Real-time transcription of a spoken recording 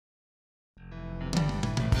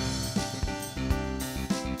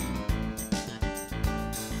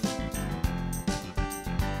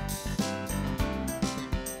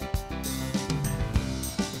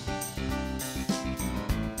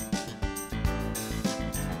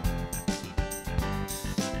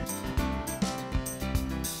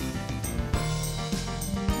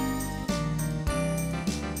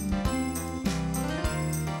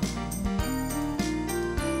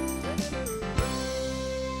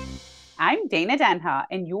I'm Dana Denha,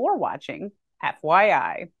 and you're watching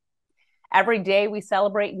FYI. Every day we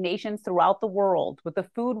celebrate nations throughout the world with the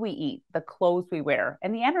food we eat, the clothes we wear,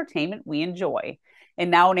 and the entertainment we enjoy.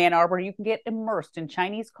 And now in Ann Arbor, you can get immersed in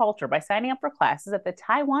Chinese culture by signing up for classes at the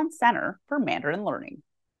Taiwan Center for Mandarin Learning.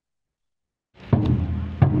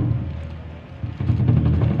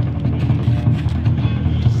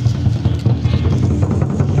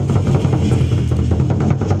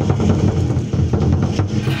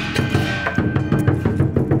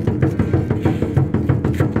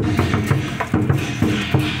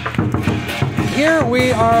 Here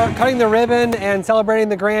we are cutting the ribbon and celebrating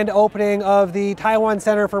the grand opening of the Taiwan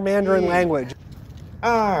Center for Mandarin Language. We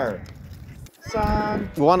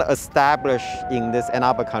want to establish in this Ann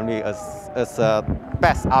Arbor country as a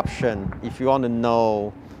best option if you want to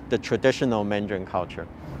know the traditional Mandarin culture.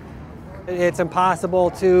 It's impossible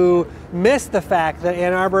to miss the fact that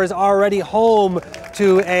Ann Arbor is already home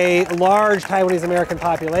to a large Taiwanese American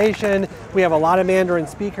population. We have a lot of Mandarin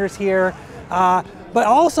speakers here. But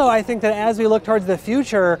also, I think that as we look towards the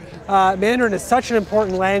future, Mandarin is such an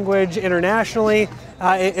important language internationally.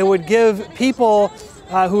 It would give people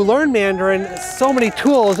who learn Mandarin so many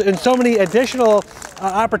tools and so many additional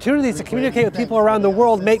opportunities to communicate with people around the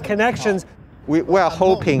world, make connections. We are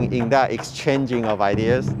hoping in that exchanging of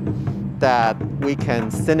ideas that we can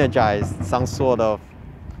synergize some sort of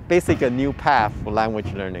basically a new path for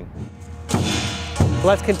language learning.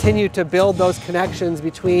 Let's continue to build those connections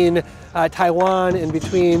between Taiwan and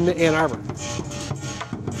between Ann Arbor.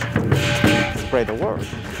 Spread the word.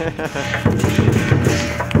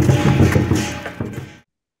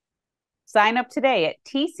 Sign up today at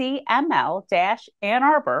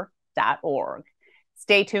tcml-annarbor.org.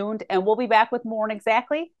 Stay tuned, and we'll be back with more in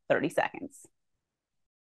exactly 30 seconds.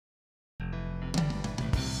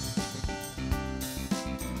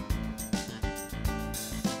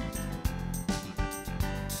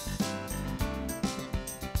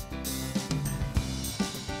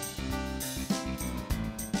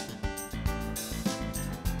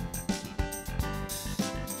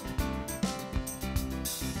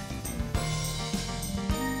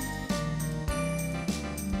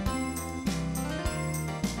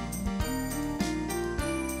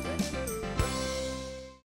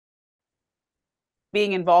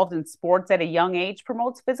 Being involved in sports at a young age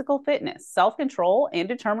promotes physical fitness, self-control, and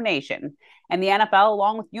determination. And the NFL,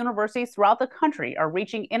 along with universities throughout the country, are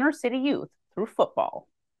reaching inner-city youth through football.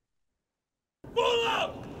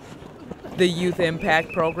 The Youth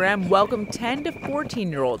Impact Program welcomed 10 to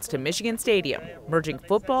 14-year-olds to Michigan Stadium, merging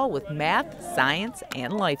football with math, science,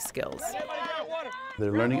 and life skills.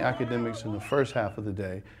 They're learning academics in the first half of the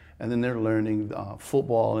day, and then they're learning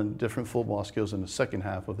football and different football skills in the second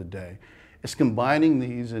half of the day. It's combining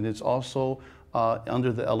these, and it's also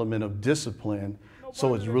under the element of discipline.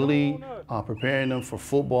 So it's really preparing them for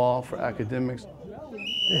football, for academics.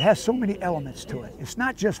 It has so many elements to it. It's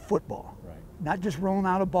not just football, not just rolling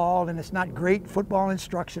out a ball, and it's not great football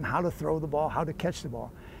instruction, how to throw the ball, how to catch the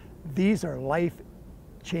ball. These are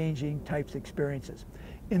life-changing types of experiences.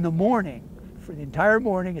 In the morning, for the entire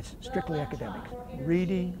morning, it's strictly academics.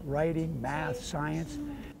 Reading, writing, math, science.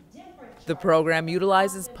 The program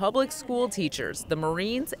utilizes public school teachers, the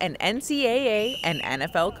Marines, and NCAA and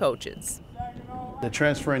NFL coaches. They're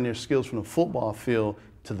transferring their skills from the football field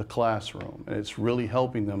to the classroom, and it's really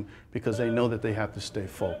helping them because they know that they have to stay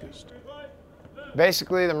focused.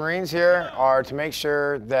 Basically, the Marines here are to make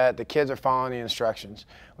sure that the kids are following the instructions.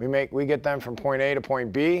 We get them from point A to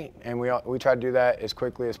point B, and we try to do that as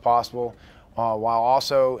quickly as possible while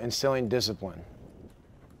also instilling discipline.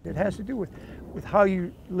 It has to do with how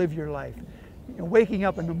you live your life. You know, waking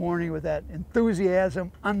up in the morning with that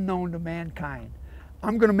enthusiasm unknown to mankind.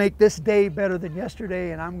 I'm going to make this day better than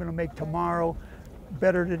yesterday, and I'm going to make tomorrow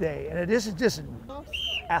better today. And it isn't just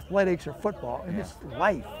athletics or football, and it's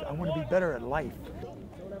life. I want to be better at life.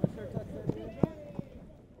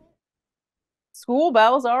 School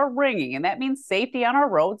bells are ringing, and that means safety on our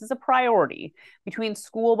roads is a priority. Between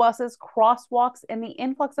school buses, crosswalks, and the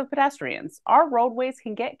influx of pedestrians, our roadways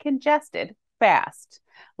can get congested fast.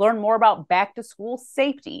 Learn more about back-to-school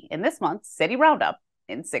safety in this month's City Roundup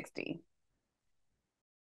in 60.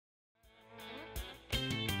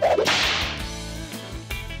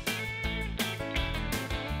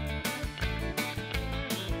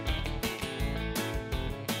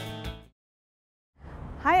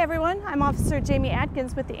 Hi everyone, I'm Officer Jamie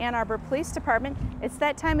Atkins with the Ann Arbor Police Department. It's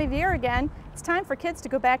that time of year again. It's time for kids to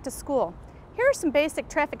go back to school. Here are some basic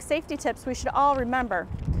traffic safety tips we should all remember.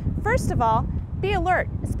 First of all, be alert,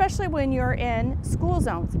 especially when you're in school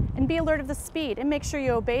zones, and be alert of the speed and make sure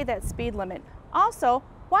you obey that speed limit. Also,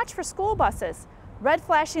 watch for school buses. Red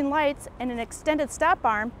flashing lights and an extended stop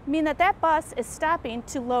arm mean that that bus is stopping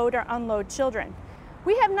to load or unload children.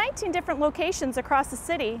 We have 19 different locations across the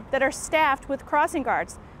city that are staffed with crossing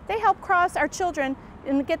guards. They help cross our children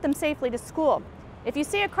and get them safely to school. If you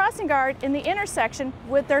see a crossing guard in the intersection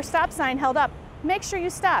with their stop sign held up, make sure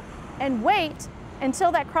you stop and wait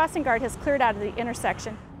until that crossing guard has cleared out of the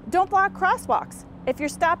intersection. Don't block crosswalks. If you're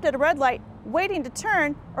stopped at a red light, waiting to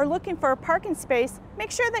turn, or looking for a parking space, make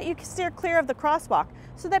sure that you steer clear of the crosswalk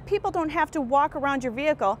so that people don't have to walk around your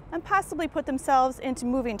vehicle and possibly put themselves into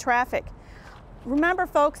moving traffic. Remember,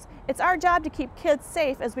 folks, it's our job to keep kids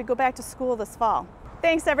safe as we go back to school this fall.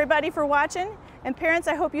 Thanks everybody for watching, and parents,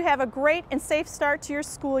 I hope you have a great and safe start to your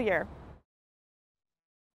school year.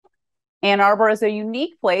 Ann Arbor is a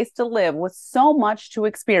unique place to live with so much to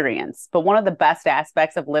experience, but one of the best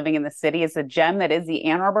aspects of living in the city is the gem that is the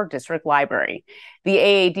Ann Arbor District Library. The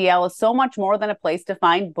AADL is so much more than a place to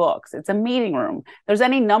find books. It's a meeting room. There's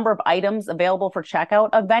any number of items available for checkout,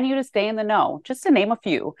 a venue to stay in the know, just to name a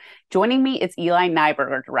few. Joining me is Eli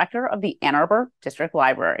Neiburger, director of the Ann Arbor District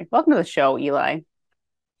Library. Welcome to the show, Eli.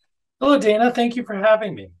 Hello, Dana. Thank you for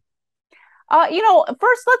having me.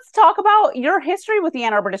 First, let's talk about your history with the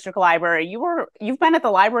Ann Arbor District Library. You've been at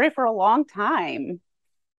the library for a long time.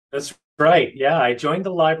 That's right. Yeah, I joined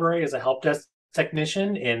the library as a help desk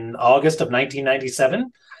technician in August of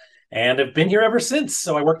 1997, and have been here ever since.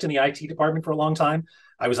 So I worked in the IT department for a long time.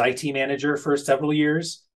 I was IT manager for several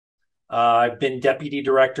years. I've been deputy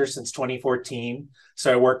director since 2014.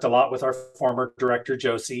 So I worked a lot with our former director,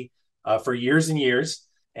 Josie, for years and years.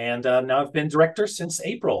 And now I've been director since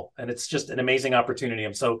April, and it's just an amazing opportunity.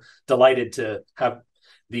 I'm so delighted to have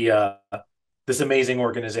this amazing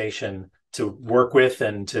organization to work with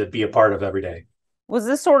and to be a part of every day. Was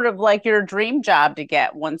this sort of like your dream job to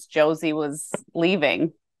get once Josie was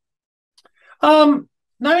leaving? I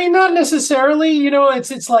mean, not necessarily.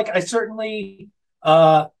 It's like I certainly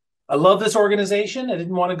I love this organization. I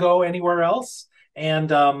didn't want to go anywhere else, and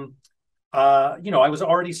I was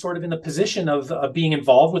already sort of in the position of being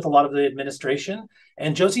involved with a lot of the administration,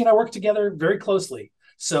 and Josie and I worked together very closely.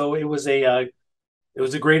 So it was a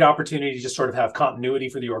great opportunity to just sort of have continuity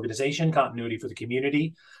for the organization, continuity for the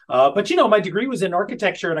community. But my degree was in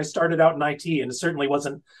architecture, and I started out in IT, and it certainly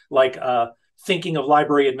wasn't like thinking of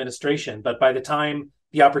library administration. But by the time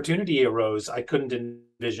the opportunity arose, I couldn't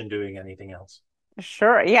envision doing anything else.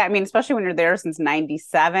 Sure. Yeah. I mean, especially when you're there since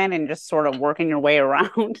 97 and just sort of working your way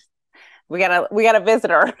around. We got a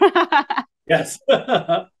visitor. Yes.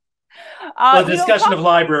 The discussion of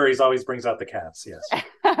libraries always brings out the cats. Yes.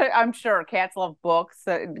 I'm sure cats love books,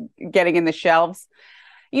 getting in the shelves.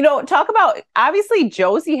 Talk about, obviously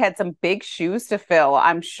Josie had some big shoes to fill,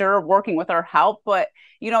 I'm sure, working with her help, but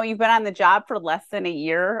you've been on the job for less than a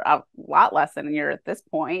year, a lot less than a year at this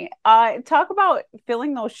point. Talk about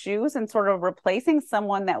filling those shoes and sort of replacing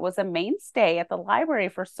someone that was a mainstay at the library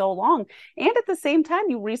for so long. And at the same time,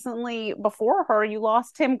 you recently, before her, you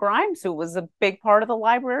lost Tim Grimes, who was a big part of the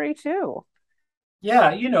library too.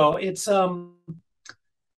 Yeah, it's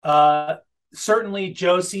certainly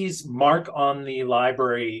Josie's mark on the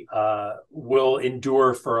library will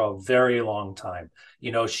endure for a very long time.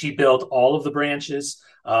 She built all of the branches.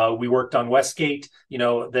 We worked on Westgate.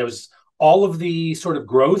 There was all of the sort of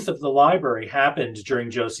growth of the library happened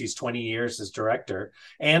during Josie's 20 years as director.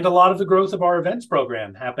 And a lot of the growth of our events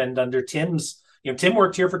program happened under Tim's. Tim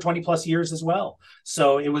worked here for 20 plus years as well.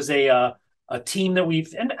 So it was a team that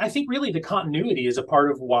and I think really the continuity is a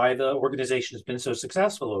part of why the organization has been so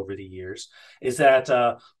successful over the years, is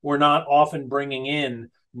that we're not often bringing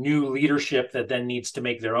in new leadership that then needs to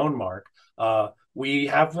make their own mark. We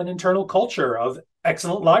have an internal culture of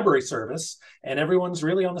excellent library service, and everyone's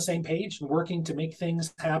really on the same page and working to make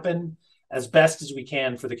things happen as best as we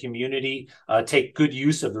can for the community, take good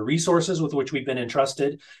use of the resources with which we've been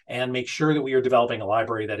entrusted, and make sure that we are developing a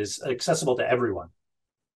library that is accessible to everyone.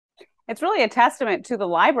 It's really a testament to the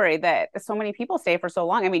library that so many people stay for so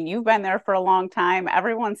long. I mean, you've been there for a long time.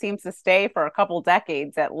 Everyone seems to stay for a couple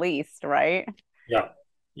decades at least, right? Yeah.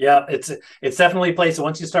 Yeah, it's definitely a place that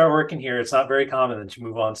once you start working here, it's not very common that you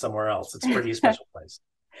move on somewhere else. It's a pretty special place.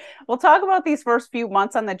 We'll talk about these first few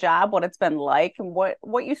months on the job, what it's been like, and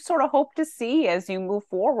what you sort of hope to see as you move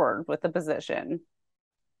forward with the position.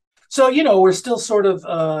 So, we're still sort of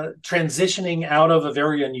transitioning out of a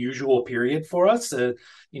very unusual period for us.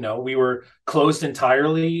 We were closed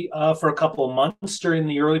entirely for a couple of months during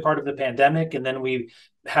the early part of the pandemic. And then we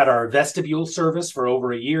had our vestibule service for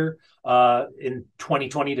over a year in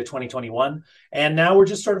 2020 to 2021. And now we're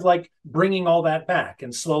just sort of like bringing all that back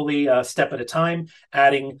and slowly, step at a time,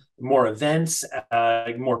 adding more events,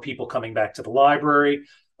 more people coming back to the library.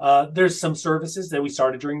 There's some services that we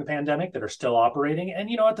started during the pandemic that are still operating. And,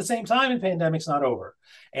 at the same time, the pandemic's not over.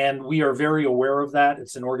 And we are very aware of that.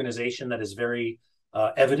 It's an organization that is very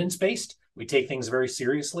evidence-based. We take things very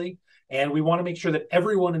seriously. And we want to make sure that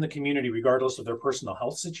everyone in the community, regardless of their personal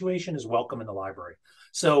health situation, is welcome in the library.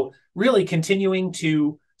 So really continuing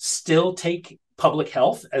to still take public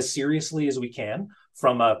health as seriously as we can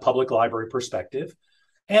from a public library perspective.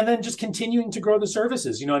 And then just continuing to grow the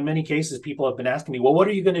services. In many cases, people have been asking me, well, what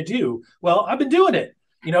are you going to do? Well, I've been doing it.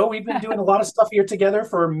 We've been doing a lot of stuff here together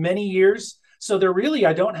for many years. So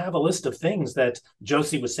I don't have a list of things that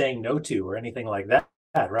Josie was saying no to or anything like that.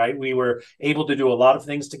 Right? We were able to do a lot of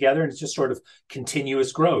things together, and it's just sort of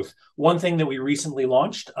continuous growth. One thing that we recently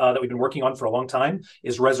launched that we've been working on for a long time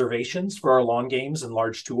is reservations for our lawn games and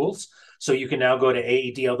large tools. So you can now go to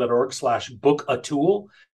aadl.org/book-a-tool,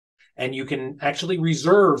 and you can actually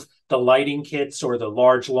reserve the lighting kits or the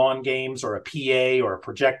large lawn games or a PA or a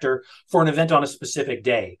projector for an event on a specific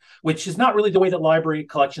day, which is not really the way that library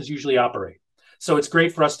collections usually operate. So it's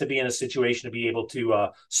great for us to be in a situation to be able to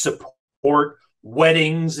support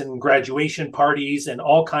weddings and graduation parties and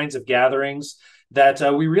all kinds of gatherings that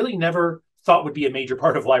we really never thought would be a major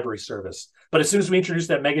part of library service. But as soon as we introduced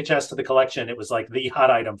that mega chest to the collection, it was like the hot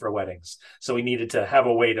item for weddings. So we needed to have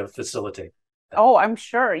a way to facilitate. Oh, I'm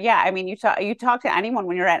sure. Yeah. I mean, you talk to anyone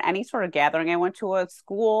when you're at any sort of gathering. I went to a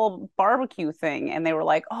school barbecue thing and they were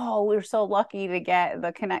like, oh, we're so lucky to get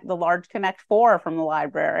the large Connect 4 from the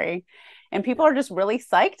library. And people are just really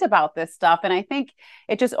psyched about this stuff. And I think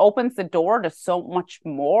it just opens the door to so much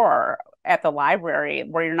more at the library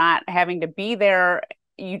where you're not having to be there.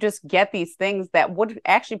 You just get these things that would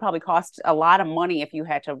actually probably cost a lot of money if you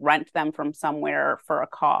had to rent them from somewhere for a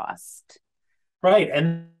cost. Right.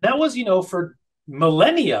 And that was, for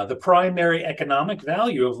millennia, the primary economic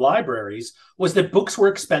value of libraries was that books were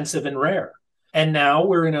expensive and rare. And now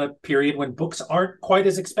we're in a period when books aren't quite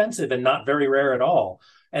as expensive and not very rare at all.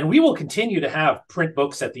 And we will continue to have print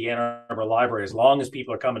books at the Ann Arbor Library as long as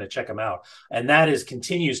people are coming to check them out. And that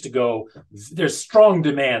continues to go. There's strong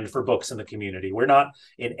demand for books in the community. We're not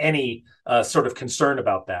in any sort of concern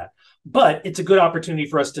about that. But it's a good opportunity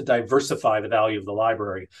for us to diversify the value of the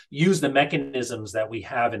library, use the mechanisms that we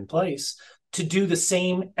have in place to do the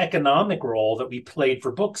same economic role that we played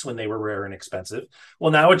for books when they were rare and expensive.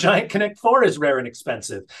 Well, now a giant Connect 4 is rare and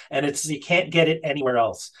expensive, and you can't get it anywhere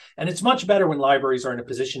else. And it's much better when libraries are in a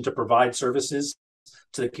position to provide services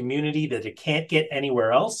to the community that it can't get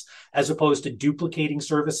anywhere else, as opposed to duplicating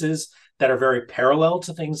services that are very parallel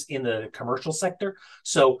to things in the commercial sector.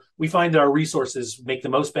 So we find that our resources make the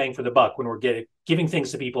most bang for the buck when we're giving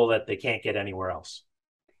things to people that they can't get anywhere else.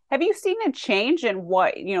 Have you seen a change in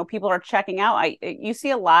what, people are checking out? You see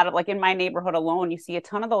a lot of, in my neighborhood alone, you see a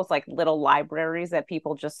ton of those little libraries that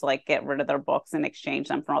people just get rid of their books and exchange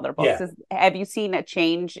them for other books. Yeah. Have you seen a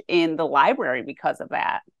change in the library because of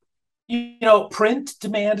that? Print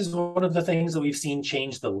demand is one of the things that we've seen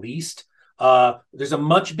change the least. There's a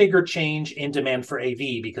much bigger change in demand for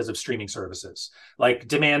AV because of streaming services. Like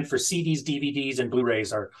demand for CDs, DVDs, and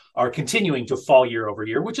Blu-rays are continuing to fall year over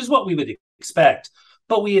year, which is what we would expect.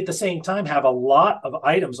 But we, at the same time, have a lot of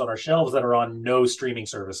items on our shelves that are on no streaming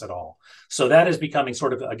service at all. So that is becoming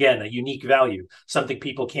sort of, again, a unique value, something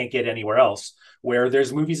people can't get anywhere else, where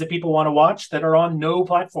there's movies that people want to watch that are on no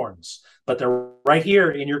platforms, but they're right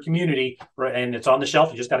here in your community, and it's on the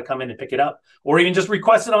shelf. You just got to come in and pick it up, or even just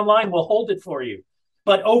request it online. We'll hold it for you.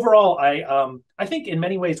 But overall, I think in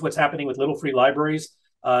many ways what's happening with Little Free Libraries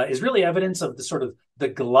is really evidence of the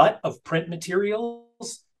glut of print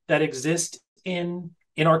materials that exist in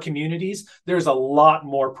our communities. There's a lot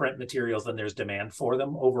more print materials than there's demand for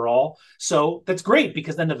them overall. So that's great,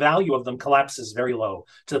 because then the value of them collapses very low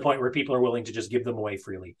to the point where people are willing to just give them away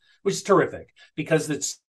freely, which is terrific, because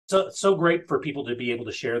it's so great for people to be able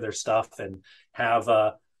to share their stuff and have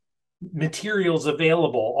materials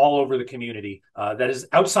available all over the community that is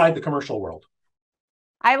outside the commercial world.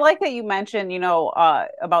 I like that you mentioned,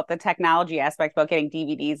 about the technology aspect, about getting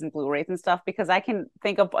DVDs and Blu-rays and stuff, because I can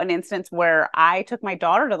think of an instance where I took my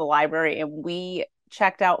daughter to the library and we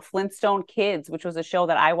checked out Flintstone Kids, which was a show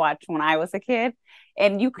that I watched when I was a kid.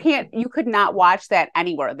 And you could not watch that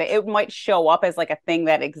anywhere. It might show up as a thing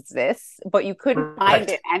that exists, but you couldn't find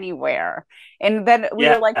it anywhere. And then we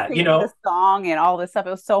were singing the song and all this stuff.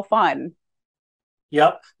 It was so fun.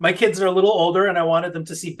 Yep. My kids are a little older and I wanted them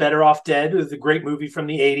to see Better Off Dead, with a great movie from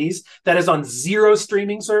the 80s that is on 0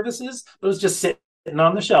 streaming services, but it was just sitting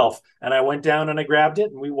on the shelf. And I went down and I grabbed it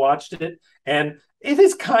and we watched it. And it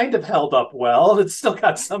is kind of held up well. It's still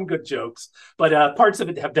got some good jokes, but parts of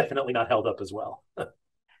it have definitely not held up as well.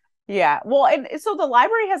 Yeah. Well, and so the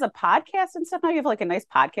library has a podcast and stuff now. You have like a nice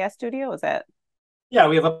podcast studio. Is that? Yeah,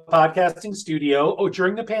 we have a podcasting studio. Oh,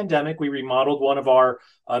 during the pandemic, we remodeled one of our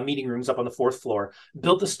meeting rooms up on the fourth floor,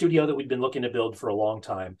 built a studio that we'd been looking to build for a long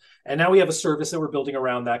time. And now we have a service that we're building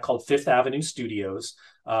around that called Fifth Avenue Studios.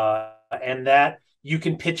 And that you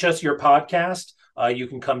can pitch us your podcast. You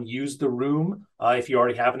can come use the room if you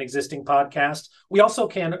already have an existing podcast. We also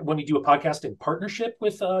can, when we do a podcast in partnership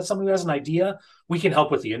with someone who has an idea, we can help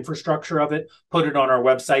with the infrastructure of it, put it on our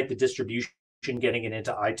website, the distribution, getting it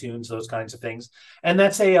into iTunes, those kinds of things. And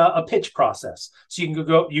that's a pitch process. So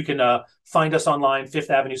you can find us online,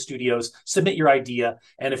 Fifth Avenue Studios, submit your idea.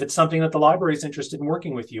 And if it's something that the library is interested in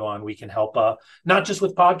working with you on, we can help not just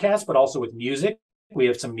with podcasts, but also with music. We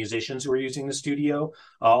have some musicians who are using the studio,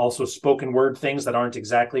 also spoken word things that aren't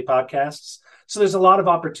exactly podcasts. So there's a lot of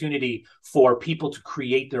opportunity for people to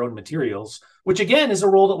create their own materials, which again is a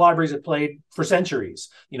role that libraries have played for centuries.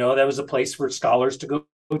 You know, that was a place for scholars to go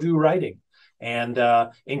do writing. And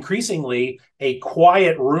increasingly, a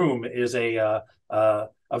quiet room is a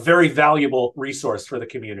very valuable resource for the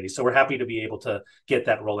community. So we're happy to be able to get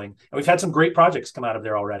that rolling. And we've had some great projects come out of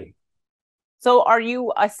there already. So are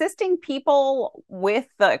you assisting people with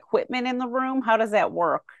the equipment in the room? How does that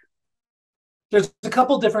work? There's a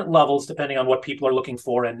couple different levels depending on what people are looking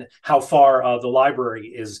for and how far the library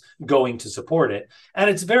is going to support it. At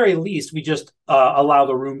its very least, we just allow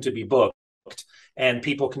the room to be booked and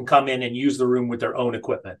people can come in and use the room with their own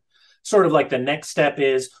equipment. Sort of like the next step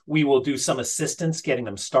is we will do some assistance getting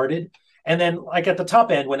them started. And then like at the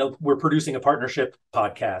top end, when we're producing a partnership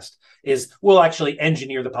podcast, is we'll actually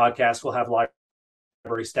engineer the podcast. We'll have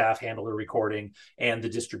library staff handle the recording and the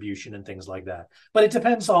distribution and things like that. But it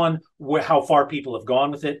depends on how far people have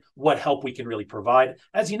gone with it, what help we can really provide.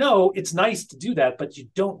 As you know, it's nice to do that, but you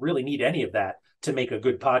don't really need any of that to make a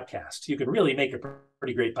good podcast. You can really make a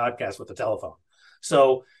pretty great podcast with a telephone.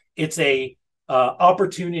 So it's a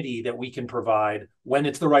opportunity that we can provide when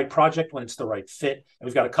it's the right project, when it's the right fit. And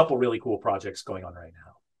we've got a couple really cool projects going on right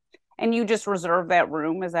now. And you just reserve that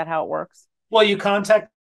room? Is that how it works? Well, you contact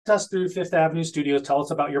us through Fifth Avenue Studios, tell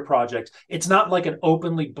us about your project. It's not like an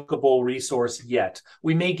openly bookable resource yet.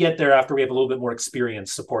 We may get there after we have a little bit more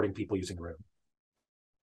experience supporting people using the room.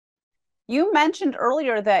 You mentioned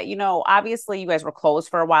earlier that, you know, obviously you guys were closed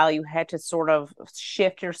for a while. You had to sort of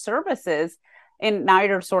shift your services. And now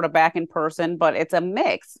you're sort of back in person, but it's a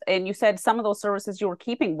mix. And you said some of those services you were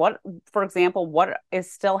keeping. What, for example, what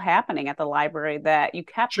is still happening at the library that you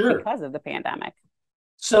kept because of the pandemic?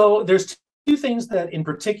 So there's two things that in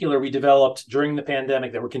particular we developed during the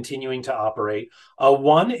pandemic that we're continuing to operate.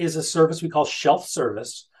 One is a service we call shelf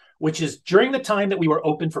service, which is during the time that we were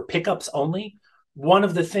open for pickups only. One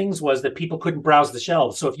of the things was that people couldn't browse the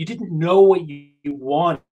shelves. So if you didn't know what you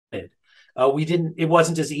wanted, it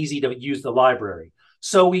wasn't as easy to use the library.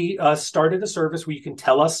 So we started a service where you can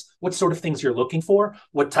tell us what sort of things you're looking for,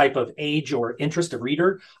 what type of age or interest of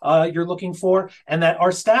reader you're looking for, and that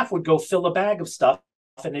our staff would go fill a bag of stuff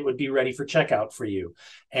and it would be ready for checkout for you.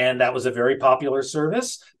 And that was a very popular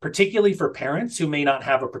service, particularly for parents who may not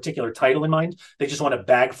have a particular title in mind. They just want a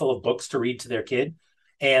bag full of books to read to their kid.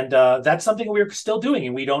 And that's something we're still doing,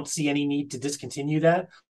 and we don't see any need to discontinue that.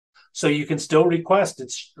 So you can still request.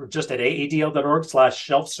 It's just at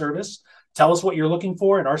aadl.org/shelf service. Tell us what you're looking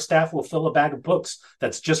for, and our staff will fill a bag of books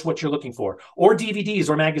that's just what you're looking for, or DVDs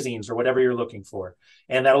or magazines or whatever you're looking for.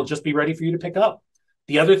 And that'll just be ready for you to pick up.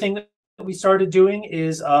 The other thing that we started doing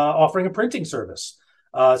is offering a printing service.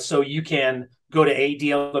 So you can go to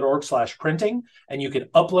aadl.org/printing, and you can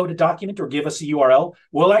upload a document or give us a URL.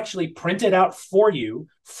 We'll actually print it out for you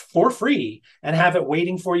for free and have it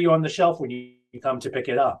waiting for you on the shelf when you come to pick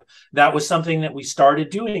it up. That was something that we started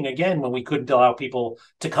doing again when we couldn't allow people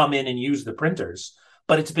to come in and use the printers.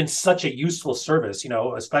 But it's been such a useful service, you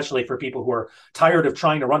know, especially for people who are tired of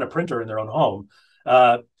trying to run a printer in their own home.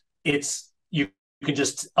 You can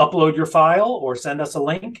just upload your file or send us a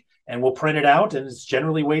link and we'll print it out, and it's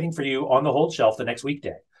generally waiting for you on the hold shelf the next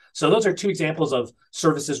weekday. So those are two examples of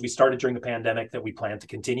services we started during the pandemic that we plan to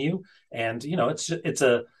continue. And, you know, it's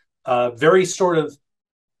a very sort of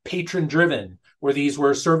patron driven, where these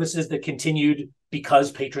were services that continued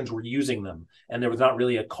because patrons were using them and there was not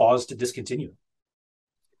really a cause to discontinue.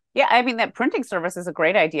 Yeah, I mean, that printing service is a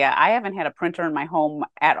great idea. I haven't had a printer in my home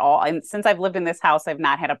at all. And since I've lived in this house, I've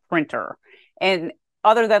not had a printer. And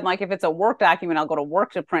other than like if it's a work document, I'll go to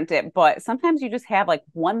work to print it. But sometimes you just have like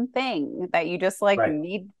one thing that you just like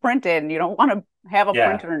need printed and you don't want to have a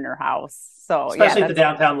printer in your house. So especially at the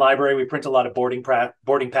downtown library, we print a lot of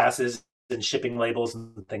boarding passes and shipping labels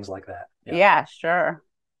and things like that. Yeah, sure.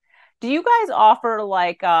 Do you guys offer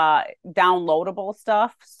like downloadable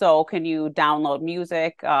stuff? So can you download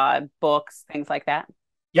music, books, things like that?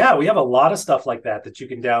 Yeah, we have a lot of stuff like that that you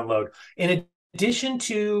can download. In addition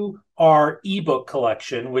to our ebook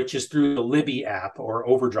collection, which is through the Libby app or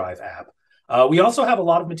Overdrive app, we also have a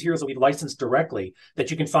lot of materials that we've licensed directly that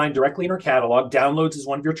you can find directly in our catalog. Downloads is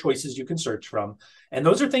one of your choices you can search from. And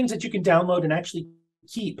those are things that you can download and actually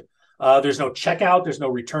keep. There's no checkout, there's no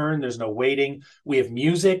return, there's no waiting. We have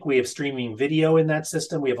music, we have streaming video in that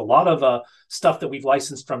system. We have a lot of stuff that we've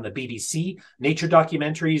licensed from the BBC, nature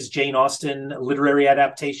documentaries, Jane Austen, literary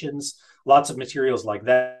adaptations, lots of materials like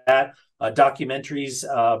that. Documentaries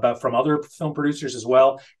from other film producers as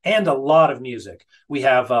well, and a lot of music. We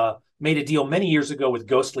have made a deal many years ago with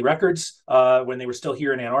Ghostly Records when they were still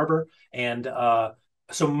here in Ann Arbor. And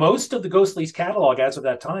so most of the Ghostly's catalog as of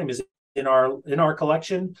that time is in our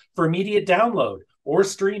collection for immediate download or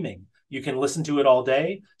streaming. You can listen to it all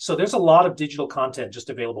day. So there's a lot of digital content just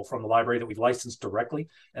available from the library that we've licensed directly.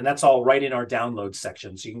 And that's all right in our downloads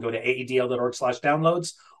section. So you can go to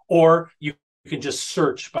aadl.org/downloads, or you can just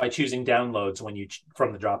search by choosing downloads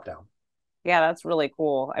from the dropdown. Yeah, that's really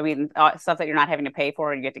cool. I mean, stuff that you're not having to pay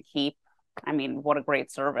for and you get to keep. I mean, what a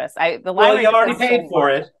great service. The library, you already paid for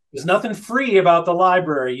it. There's nothing free about the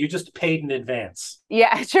library. You just paid in advance.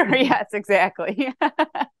 Yeah, sure. Yes, exactly.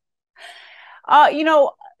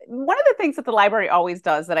 One of the things that the library always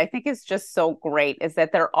does that I think is just so great is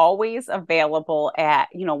that they're always available at,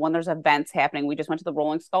 when there's events happening. We just went to the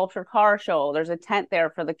Rolling Sculpture Car Show. There's a tent there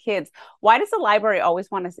for the kids. Why does the library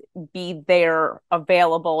always want to be there,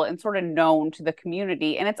 available, and sort of known to the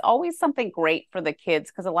community? And it's always something great for the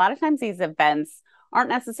kids, because a lot of times these events aren't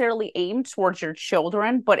necessarily aimed towards your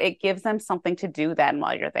children, but it gives them something to do then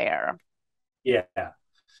while you're there. Yeah.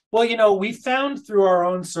 Well, we found through our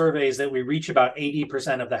own surveys that we reach about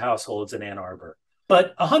 80% of the households in Ann Arbor,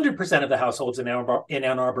 but 100% of the households in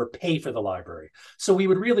Ann Arbor pay for the library. So we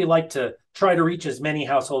would really like to try to reach as many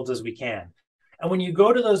households as we can. And when you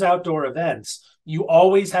go to those outdoor events, you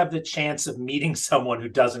always have the chance of meeting someone who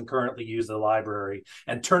doesn't currently use the library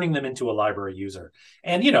and turning them into a library user.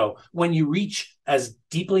 And, when you reach as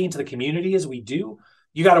deeply into the community as we do,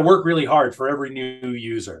 you got to work really hard for every new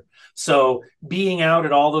user. So being out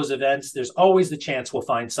at all those events, there's always the chance we'll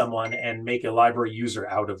find someone and make a library user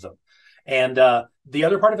out of them. And the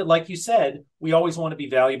other part of it, like you said, we always want to be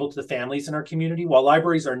valuable to the families in our community. While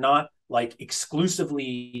libraries are not like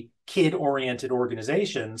exclusively kid-oriented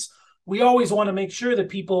organizations, we always want to make sure that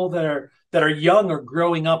people that are young are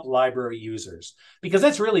growing up library users, because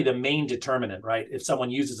that's really the main determinant, right? If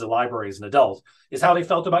someone uses a library as an adult, is how they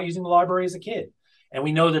felt about using the library as a kid. And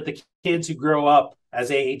we know that the kids who grow up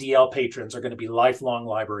as AADL patrons are going to be lifelong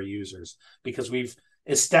library users, because we've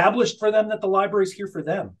established for them that the library is here for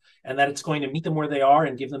them and that it's going to meet them where they are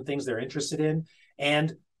and give them things they're interested in.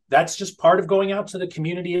 And that's just part of going out to the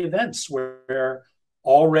community events where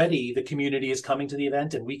already the community is coming to the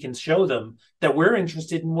event, and we can show them that we're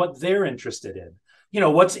interested in what they're interested in.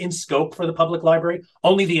 What's in scope for the public library?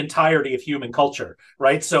 Only the entirety of human culture,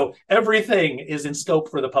 right? So everything is in scope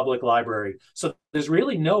for the public library. So there's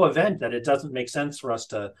really no event that it doesn't make sense for us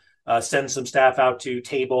to send some staff out to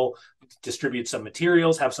table, distribute some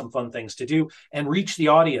materials, have some fun things to do, and reach the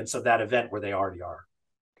audience of that event where they already are.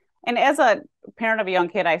 And as a parent of a young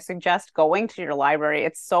kid, I suggest going to your library.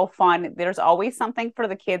 It's so fun. There's always something for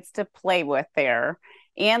the kids to play with there.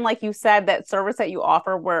 And like you said, that service that you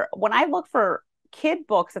offer, where when I look for kid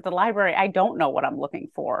books at the library, I don't know what I'm looking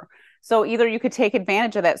for. So either you could take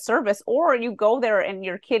advantage of that service, or you go there and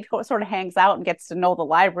your kid sort of hangs out and gets to know the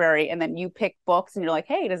library, and then you pick books and you're like,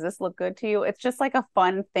 hey, does this look good to you? It's just like a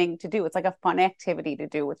fun thing to do. It's like a fun activity to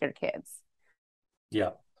do with your kids.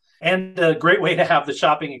 Yeah. And a great way to have the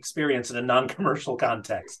shopping experience in a non-commercial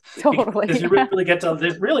context. Totally. Because you really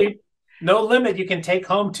there's really no limit. You can take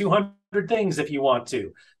home 200 things if you want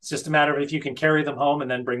to. It's just a matter of if you can carry them home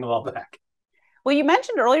and then bring them all back. Well, you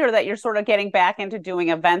mentioned earlier that you're sort of getting back into doing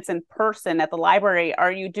events in person at the library.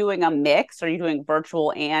 Are you doing a mix? Are you doing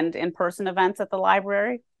virtual and in-person events at the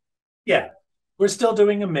library? Yeah, we're still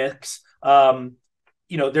doing a mix.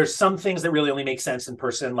 There's some things that really only make sense in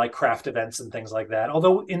person, like craft events and things like that.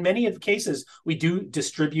 Although in many of the cases, we do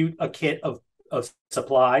distribute a kit of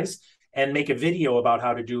supplies and make a video about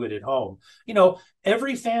how to do it at home.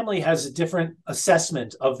 Every family has a different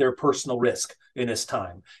assessment of their personal risk in this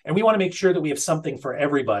time. And we want to make sure that we have something for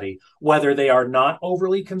everybody, whether they are not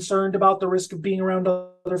overly concerned about the risk of being around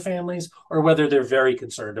other families, or whether they're very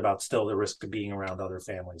concerned about still the risk of being around other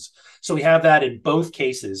families. So we have that in both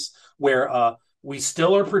cases, where we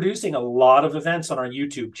still are producing a lot of events on our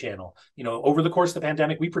YouTube channel. Over the course of the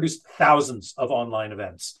pandemic, we produced thousands of online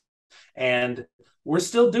events. And we're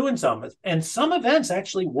still doing some. And some events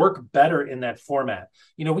actually work better in that format.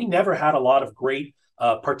 We never had a lot of great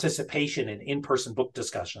participation in in-person book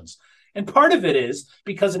discussions. And part of it is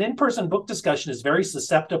because an in-person book discussion is very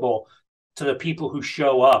susceptible to the people who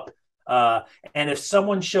show up. And if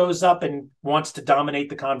someone shows up and wants to dominate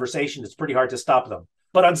the conversation, it's pretty hard to stop them.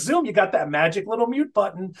 But on Zoom, you got that magic little mute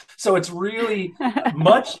button. So it's really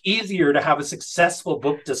much easier to have a successful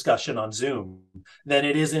book discussion on Zoom than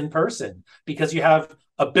it is in person, because you have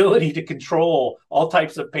ability to control all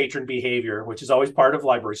types of patron behavior, which is always part of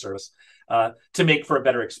library service, to make for a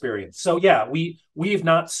better experience. So yeah, we've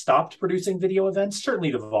not stopped producing video events.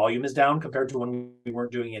 Certainly the volume is down compared to when we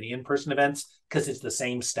weren't doing any in-person events, because it's the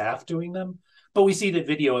same staff doing them. But we see that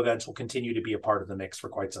video events will continue to be a part of the mix for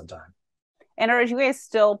quite some time. And are you guys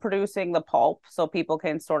still producing the pulp so people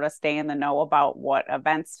can sort of stay in the know about what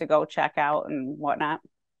events to go check out and whatnot?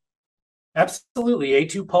 Absolutely.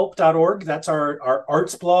 a2pulp.org. That's our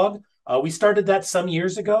arts blog. We started that some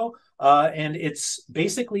years ago, and it's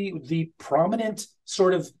basically the prominent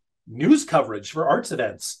sort of news coverage for arts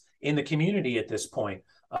events in the community at this point.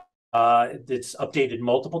 It's updated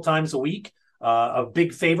multiple times a week. A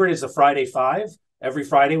big favorite is a Friday 5. Every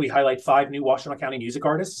Friday, we highlight 5 new Washtenaw County music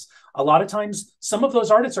artists. A lot of times, some of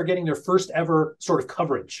those artists are getting their first ever sort of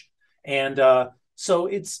coverage. And so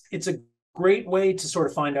it's a great way to sort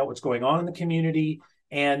of find out what's going on in the community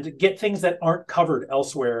and get things that aren't covered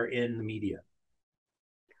elsewhere in the media.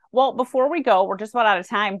 Well, before we go, we're just about out of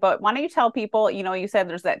time, but why don't you tell people, you said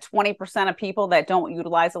there's that 20% of people that don't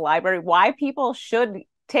utilize the library, why people should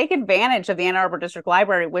take advantage of the Ann Arbor District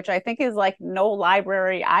Library, which I think is like no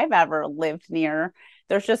library I've ever lived near.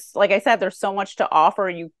 There's just, like I said, there's so much to offer.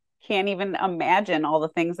 You can't even imagine all the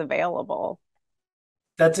things available.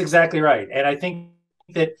 That's exactly right. And I think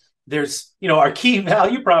that there's, our key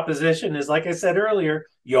value proposition is, like I said earlier,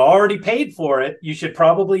 you already paid for it. You should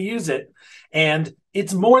probably use it. And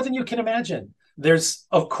it's more than you can imagine. There's,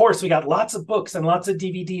 of course, we got lots of books and lots of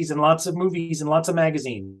DVDs and lots of movies and lots of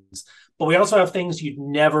magazines. But we also have things you'd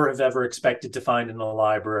never have ever expected to find in the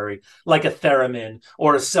library, like a theremin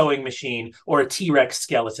or a sewing machine or a T-Rex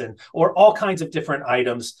skeleton, or all kinds of different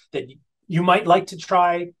items that you might like to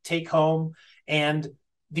try, take home. And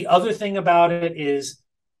the other thing about it is,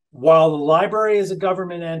 while the library is a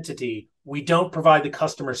government entity, we don't provide the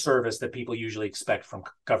customer service that people usually expect from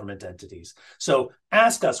government entities. So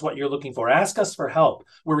ask us what you're looking for. Ask us for help.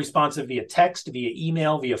 We're responsive via text, via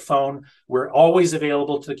email, via phone. We're always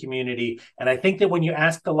available to the community. And I think that when you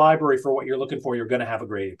ask the library for what you're looking for, you're going to have a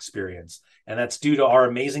great experience. And that's due to our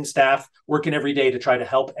amazing staff working every day to try to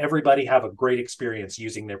help everybody have a great experience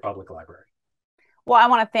using their public library. Well, I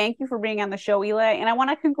want to thank you for being on the show, Eli, and I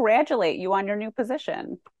want to congratulate you on your new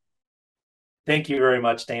position. Thank you very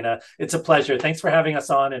much, Dana. It's a pleasure. Thanks for having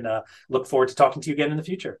us on, and look forward to talking to you again in the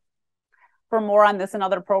future. For more on this and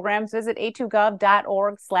other programs, visit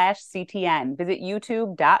a2gov.org/CTN. Visit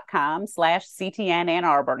youtube.com/CTN Ann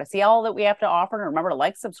Arbor to see all that we have to offer. And remember to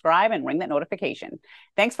like, subscribe, and ring that notification.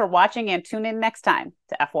 Thanks for watching, and tune in next time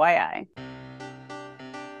to FYI.